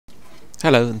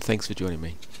Hello and thanks for joining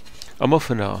me. I'm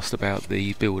often asked about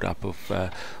the build-up of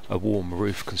a warm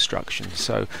roof construction,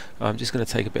 so I'm just going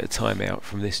to take a bit of time out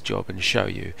from this job and show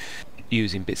you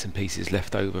using bits and pieces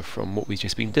left over from what we've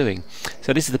just been doing.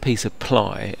 So this is a piece of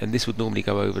ply, and this would normally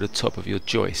go over the top of your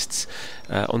joists.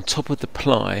 On top of the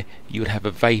ply you would have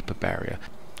a vapour barrier.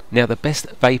 Now the best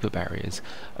vapour barriers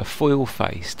are foil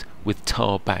faced with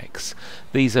tar backs.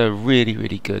 These are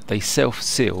really good. They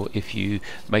self-seal if you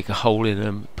make a hole in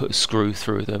them, put a screw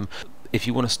through them. If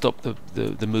you want to stop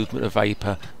the movement of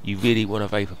vapour, you really want a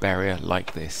vapour barrier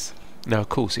like this. Now of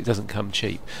course it doesn't come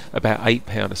cheap, about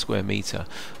 £8 a square metre,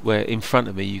 where in front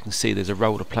of me you can see there's a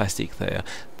roll of plastic there.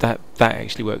 That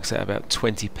actually works out about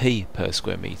 20p per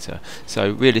square metre,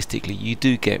 so realistically you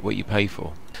do get what you pay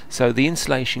for. So the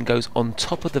insulation goes on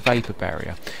top of the vapour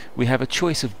barrier. We have a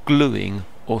choice of gluing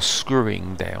or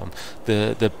screwing down.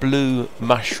 The blue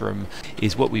mushroom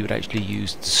is what we would actually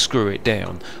use to screw it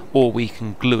down, or we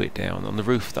can glue it down. On the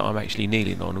roof that I'm actually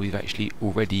kneeling on, we've actually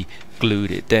already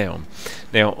glued it down.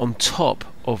 Now on top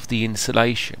of the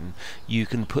insulation you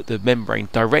can put the membrane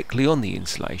directly on the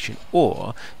insulation,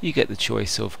 or you get the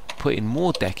choice of putting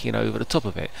more decking over the top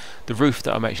of it. The roof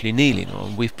that I'm actually kneeling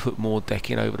on, we've put more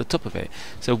decking over the top of it.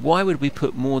 So why would we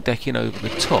put more decking over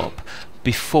the top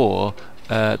before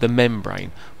the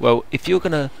membrane? Well, if you're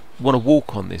going to want to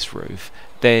walk on this roof,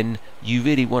 then you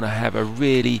really want to have a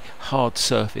really hard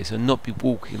surface and not be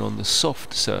walking on the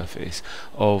soft surface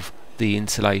of the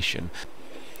insulation.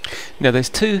 Now there's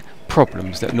two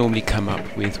problems that normally come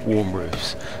up with warm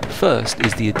roofs. First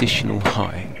is the additional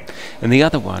height, and the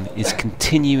other one is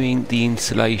continuing the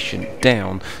insulation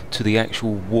down to the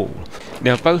actual wall.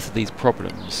 Now both of these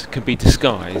problems can be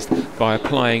disguised by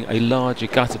applying a larger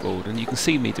gutterboard, and you can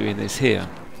see me doing this here,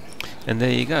 and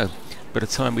there you go. By the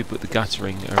time we put the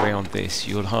guttering around this,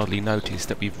 you'll hardly notice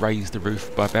that we've raised the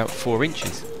roof by about 4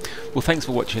 inches. Well, thanks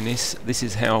for watching this. This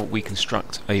is how we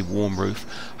construct a warm roof.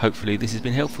 Hopefully this has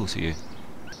been helpful to you.